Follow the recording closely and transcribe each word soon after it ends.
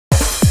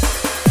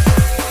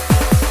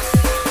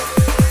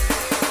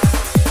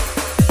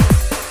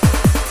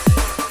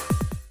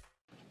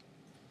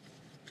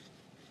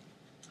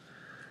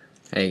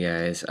Hey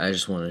guys, I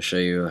just want to show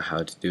you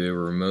how to do a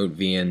remote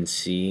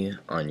VNC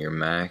on your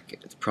Mac.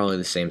 It's probably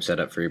the same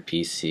setup for your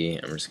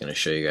PC. I'm just going to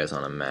show you guys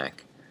on a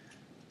Mac.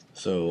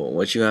 So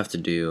what you have to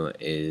do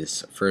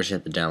is first you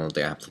have to download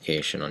the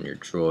application on your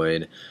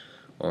Droid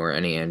or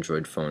any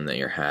Android phone that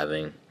you're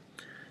having.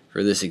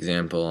 For this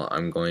example,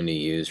 I'm going to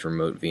use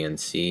Remote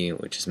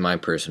VNC, which is my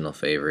personal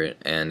favorite,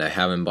 and I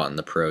haven't bought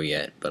the Pro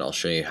yet, but I'll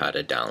show you how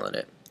to download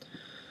it.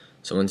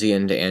 So once you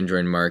get into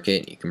Android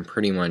Market, you can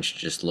pretty much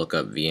just look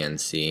up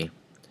VNC.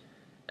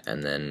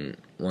 And then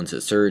once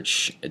it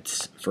search,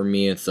 for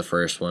me it's the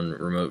first one,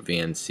 Remote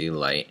VNC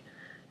Lite,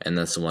 and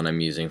that's the one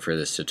I'm using for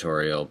this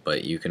tutorial,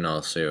 but you can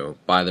also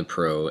buy the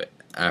Pro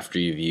after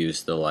you've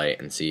used the Lite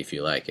and see if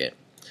you like it.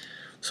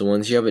 So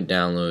once you have it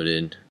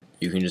downloaded,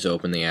 you can just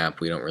open the app.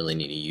 We don't really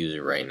need to use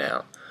it right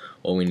now.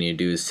 All we need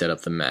to do is set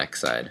up the Mac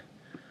side.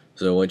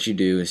 So what you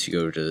do is you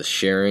go to the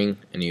sharing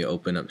and you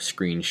open up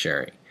screen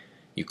sharing.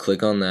 You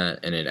click on that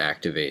and it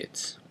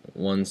activates.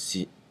 Once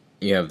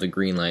you have the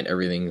green light,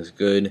 everything is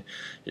good,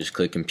 just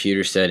click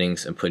computer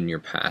settings and put in your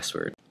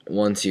password.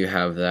 Once you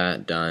have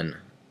that done,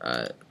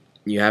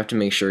 you have to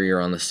make sure you're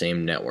on the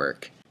same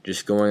network.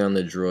 Just going on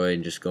the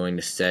Droid, just going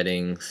to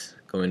settings,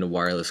 going to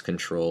wireless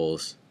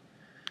controls,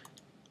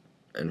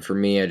 and for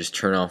me I just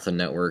turn off the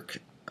network,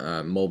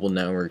 mobile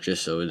network,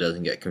 just so it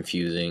doesn't get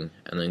confusing,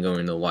 and then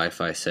going to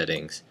Wi-Fi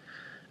settings,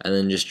 and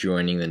then just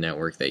joining the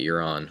network that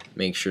you're on.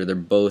 Make sure they're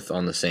both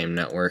on the same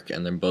network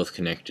and they're both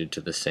connected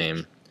to the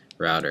same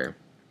router.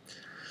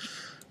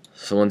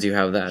 So once you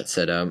have that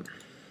set up,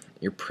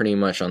 you're pretty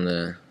much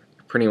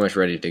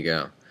ready to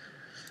go.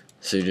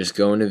 So you just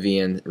go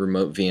into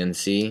Remote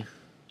VNC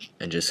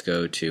and just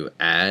go to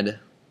Add,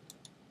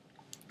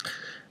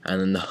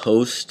 and then the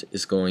host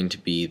is going to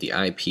be the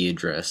IP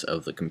address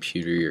of the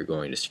computer you're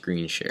going to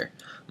screen share,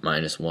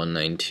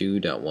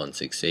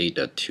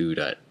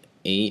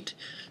 -192.168.2.8.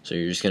 So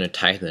you're just going to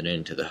type that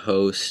into the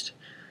host,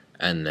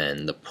 and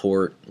then the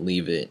port,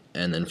 leave it,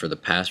 and then for the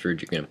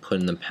password you're going to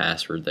put in the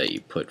password that you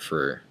put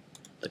for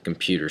the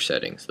computer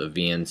settings, the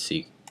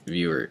VNC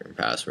viewer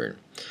password.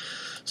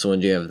 So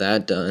when you have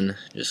that done,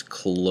 just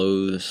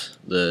close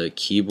the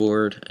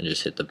keyboard and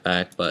just hit the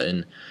back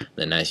button.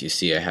 Then as you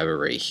see, I have it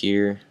right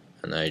here,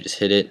 and then I just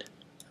hit it,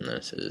 and then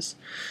it says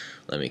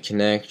let me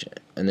connect,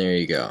 and there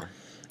you go.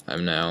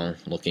 I'm now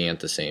looking at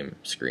the same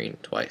screen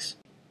twice.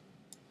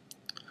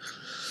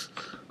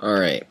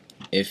 Alright,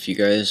 if you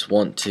guys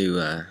want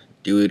to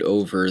do it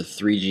over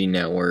 3G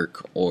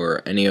network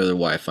or any other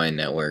Wi-Fi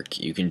network,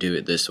 you can do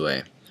it this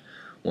way.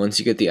 Once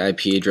you get the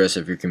IP address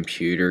of your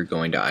computer,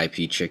 going to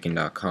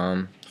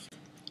ipchicken.com,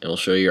 it'll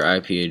show your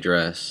IP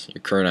address,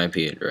 your current IP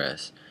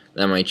address.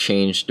 That might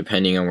change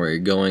depending on where you're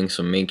going,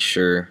 so make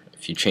sure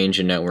if you change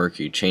a network,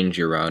 you change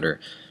your router,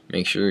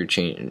 make sure you're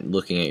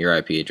looking at your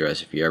IP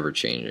address if you're ever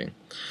changing.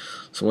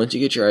 So once you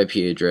get your IP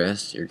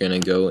address, you're going to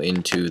go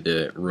into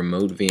the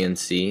Remote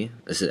VNC.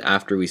 This is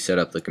after we set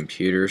up the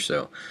computer,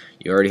 so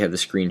you already have the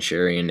screen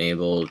sharing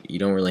enabled. You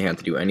don't really have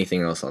to do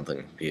anything else on the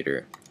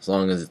computer, as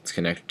long as it's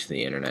connected to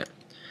the internet.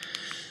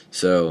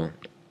 So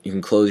you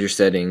can close your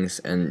settings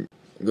and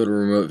go to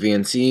Remote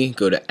VNC,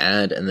 go to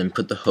Add, and then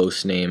put the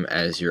host name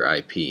as your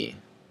IP.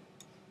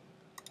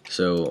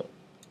 So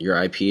your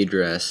IP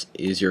address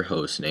is your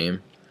host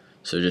name.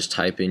 So just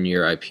type in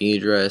your IP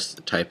address,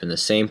 type in the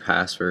same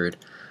password,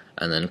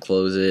 and then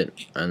close it,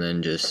 and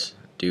then just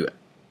then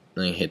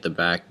hit the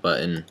back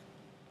button,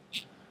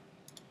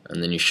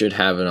 and then you should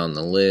have it on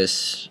the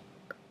list,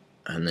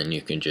 and then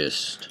you can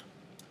just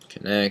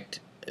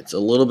connect. It's a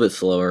little bit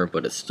slower,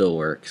 but it still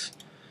works.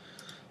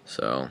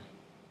 So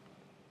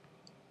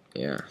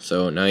yeah,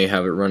 so now you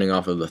have it running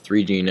off of the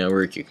 3G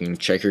network. You can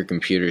check your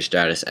computer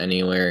status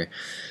anywhere,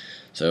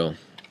 so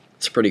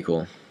it's pretty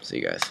cool. See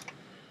you guys.